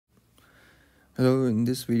Hello, in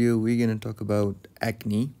this video we're going to talk about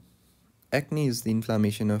acne. Acne is the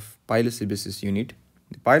inflammation of pilosebaceous unit.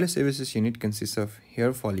 The pilosebaceous unit consists of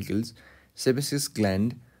hair follicles, sebaceous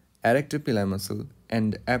gland, erector pili muscle,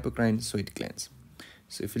 and apocrine sweat glands.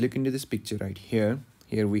 So if you look into this picture right here,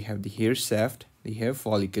 we have the hair shaft, the hair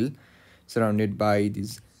follicle, surrounded by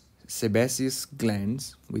these sebaceous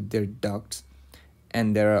glands with their ducts,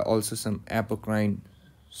 and there are also some apocrine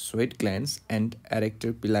sweat glands and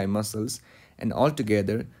erector pili muscles, and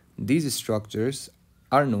altogether these structures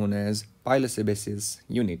are known as pilosebaceous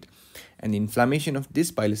unit, and the inflammation of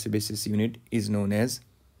this pilosebaceous unit is known as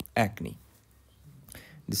acne.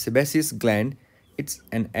 The sebaceous gland, it's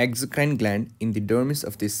an exocrine gland in the dermis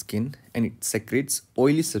of the skin, and it secretes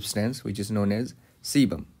oily substance which is known as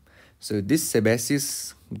sebum. So this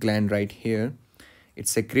sebaceous gland right here, it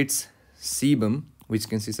secretes sebum, which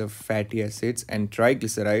consists of fatty acids and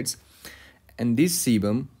triglycerides, and this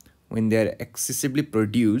sebum, when they are excessively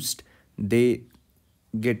produced, they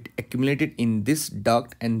get accumulated in this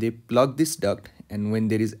duct and they plug this duct, and when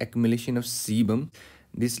there is accumulation of sebum,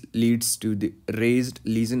 this leads to the raised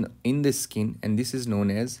lesion in the skin, and this is known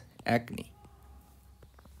as acne.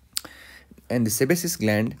 And the sebaceous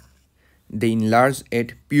gland, they enlarge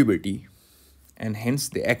at puberty, and hence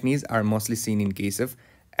the acnes are mostly seen in case of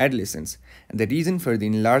adolescence. And the reason for the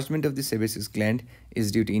enlargement of the sebaceous gland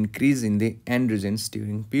is due to increase in the androgens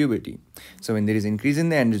during puberty. So when there is increase in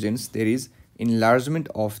the androgens, there is enlargement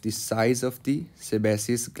of the size of the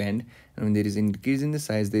sebaceous gland, and when there is increase in the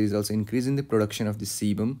size, there is also increase in the production of the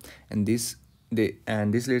sebum, and this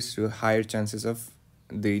leads to higher chances of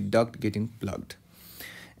the duct getting plugged.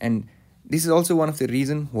 And this is also one of the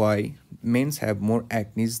reasons why men have more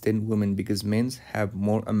acne than women, because men have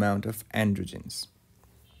more amount of androgens.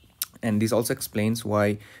 And this also explains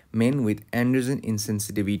why men with androgen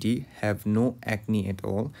insensitivity have no acne at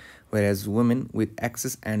all, whereas women with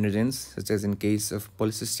excess androgens, such as in case of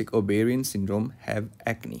polycystic ovarian syndrome, have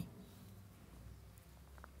acne.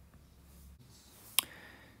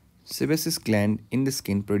 Sebaceous gland in the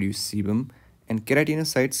skin produce sebum, and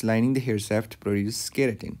keratinocytes lining the hair shaft produce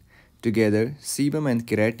keratin. Together, sebum and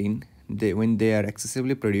keratin, when they are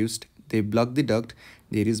excessively produced, they block the duct,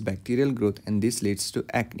 there is bacterial growth, and this leads to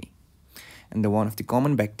acne. And one of the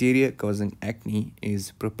common bacteria causing acne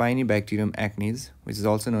is Propionibacterium acnes, which is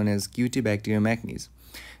also known as Cutibacterium acnes.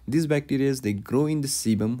 These bacteria, they grow in the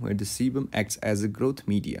sebum, where the sebum acts as a growth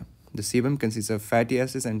media. The sebum consists of fatty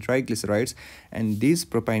acids and triglycerides, and these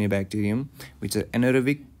Propionibacterium, which are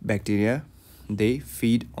anaerobic bacteria, they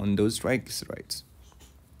feed on those triglycerides.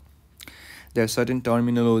 There are certain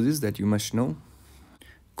terminologies that you must know.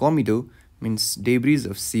 Comedo means debris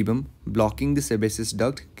of sebum blocking the sebaceous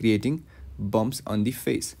duct, creating bumps on the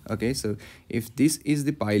face. Okay, so if this is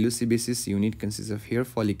the pilosebaceous unit, consists of hair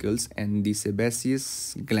follicles and the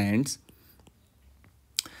sebaceous glands,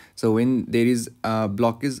 so when there is a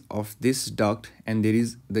blockage of this duct and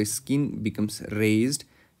the skin becomes raised,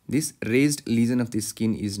 this raised lesion of the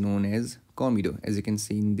skin is known as comedo. As you can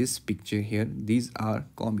see in this picture here, these are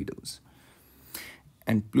comedos,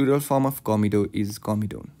 and plural form of comedo is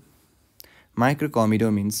comedone.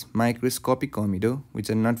 Microcomedo means microscopic comedo, which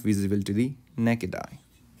are not visible to the naked eye.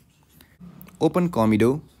 Open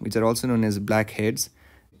comedo, which are also known as blackheads.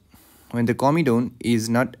 When the comedone is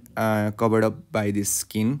not covered up by the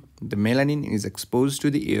skin, the melanin is exposed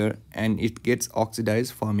to the air and it gets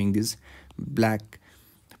oxidized, forming this black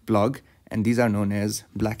plug, and these are known as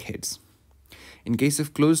blackheads. In case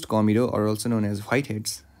of closed comedo, or also known as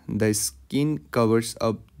whiteheads, the skin covers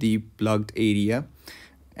up the plugged area,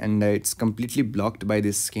 and it's completely blocked by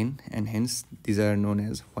the skin, and hence these are known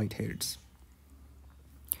as whiteheads.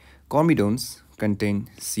 Comedones contain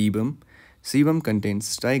sebum. Sebum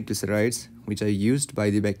contains triglycerides, which are used by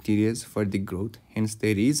the bacteria for the growth. Hence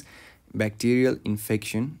there is bacterial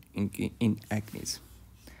infection in acne.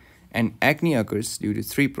 And acne occurs due to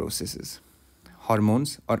three processes: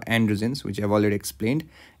 hormones or androgens, which I've already explained.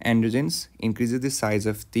 Androgens increases the size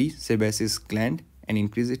of the sebaceous gland and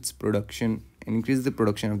increase the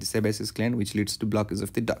production of the sebaceous gland, which leads to blockage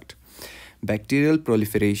of the duct. Bacterial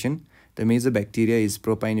proliferation, the major bacteria is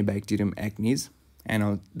Propionibacterium acnes,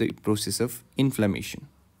 and the process of inflammation.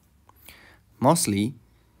 Mostly,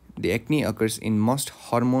 the acne occurs in most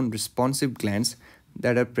hormone-responsive glands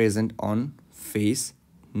that are present on face,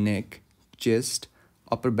 neck, chest,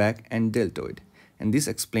 upper back, and deltoid. And this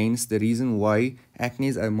explains the reason why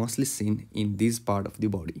acne are mostly seen in this part of the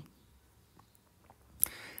body.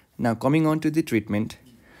 Now coming on to the treatment,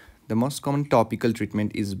 the most common topical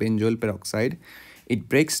treatment is benzoyl peroxide. It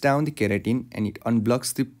breaks down the keratin and it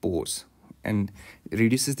unblocks the pores, and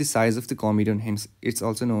reduces the size of the comedone, hence it's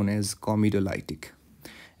also known as comedolytic.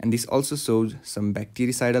 And this also shows some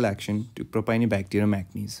bactericidal action to Propionibacterium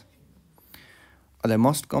acnes. Other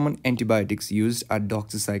most common antibiotics used are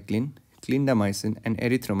doxycycline, clindamycin, and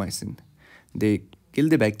erythromycin. They kill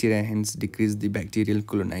the bacteria, hence decrease the bacterial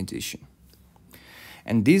colonization.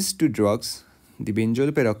 And these two drugs, the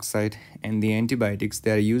benzoyl peroxide and the antibiotics,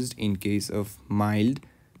 they are used in case of mild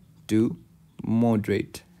to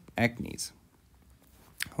moderate acne.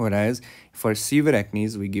 Whereas for severe acne,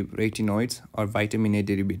 we give retinoids or vitamin A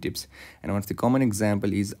derivatives. And one of the common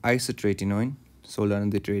example is isotretinoin, sold under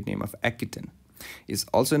the trade name of Accutane. It's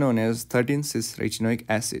also known as 13-cis-retinoic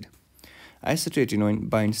acid. Isotretinoin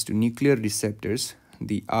binds to nuclear receptors,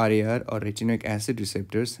 the RAR or retinoic acid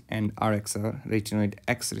receptors and RXR, retinoid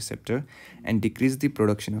X receptor, and decrease the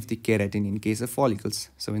production of the keratin in case of follicles.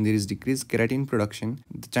 So when there is decreased keratin production,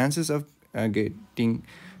 the chances of getting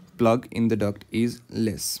plug in the duct is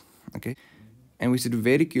less. Okay, and we should be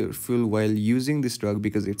very careful while using this drug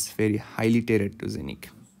because it's very highly teratogenic.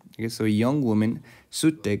 Okay, so young women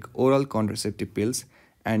should take oral contraceptive pills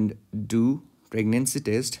and do pregnancy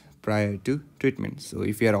test prior to treatment. So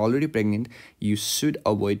if you are already pregnant, you should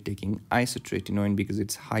avoid taking isotretinoin because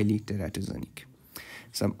it's highly teratogenic.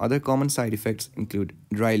 Some other common side effects include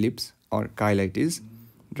dry lips or cheilitis,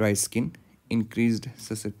 dry skin, increased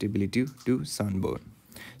susceptibility to sunburn.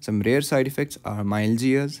 Some rare side effects are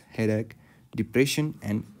myalgias, headache, depression,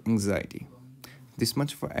 and anxiety. This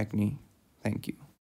much for acne. Thank you.